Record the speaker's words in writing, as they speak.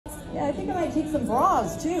Yeah, I think I might take some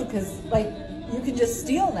bras too, because like you can just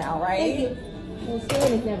steal now, right? Thank you. Well,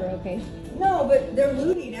 stealing is never okay. No, but they're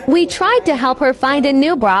looting everywhere. We tried to help her find a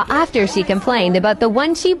new bra after she complained about the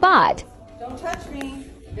one she bought. Don't touch me,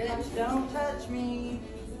 bitch, don't touch me.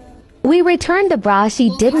 We returned the bra she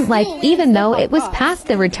didn't like even though it was past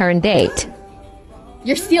the return date.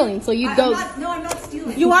 You're stealing, so you go. No, I'm not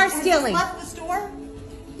stealing. You are stealing. Left the store?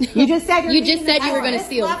 You just said You just said you were going to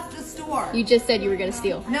steal. Left the store. You just said you were going to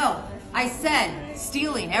steal. No, I said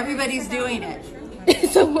stealing. Everybody's doing it.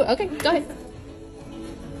 So, okay, go ahead.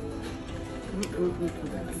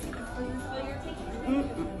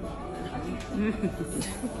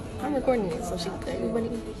 I'm recording it, so everybody.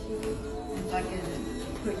 Fucking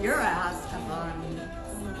put your ass up on.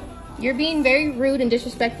 You're being very rude and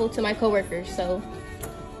disrespectful to my coworkers, so.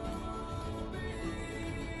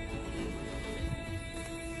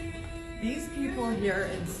 These people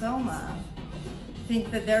here in Soma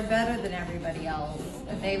think that they're better than everybody else,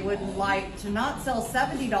 and they would like to not sell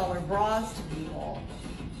 $70 bras to people.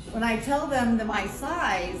 When I tell them my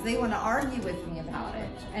size, they want to argue with me about it,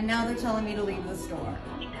 and now they're telling me to leave the store.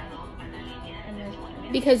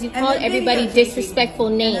 Because you And called they're everybody videotaping disrespectful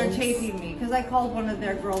me, names. And they're taping me because I called one of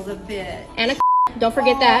their girls a bitch. And a don't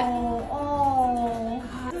forget that. Oh.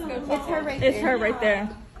 It's her right there. It's her right there.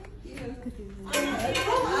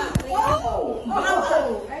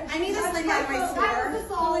 I need to sling out my store.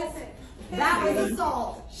 That was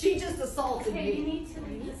assault. She just assaulted me.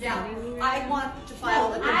 Yeah, I want to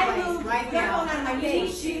file a complaint right now.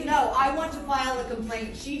 No, I want to file a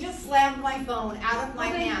complaint. She just slammed my phone out of my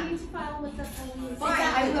hand. Fine,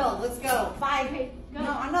 I will. Let's go. Bye. No,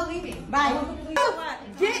 I'm not leaving. Bye.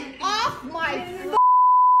 Get off my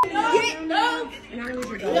Get off. Don't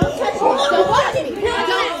touch me. Don't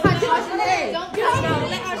touch me. Don't touch me. Don't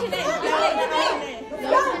touch me.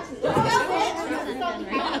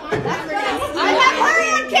 I have her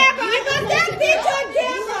on camera. I got that bitch on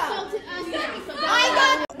camera. I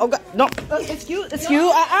got. Oh God, no, excuse. Now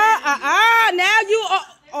you are.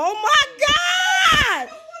 Oh my God.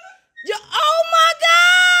 You. Oh my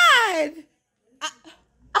God.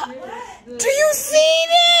 Do you see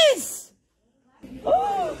this?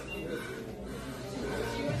 Oh.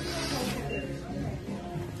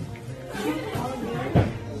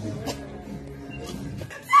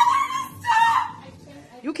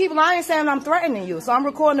 You keep lying saying I'm threatening you, so I'm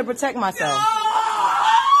recording to protect myself.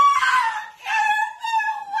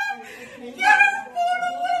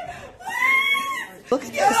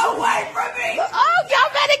 Get away from me! Oh,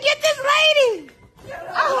 y'all better get this lady! Get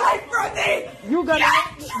away from me! You're gonna get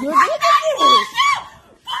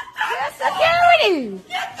security!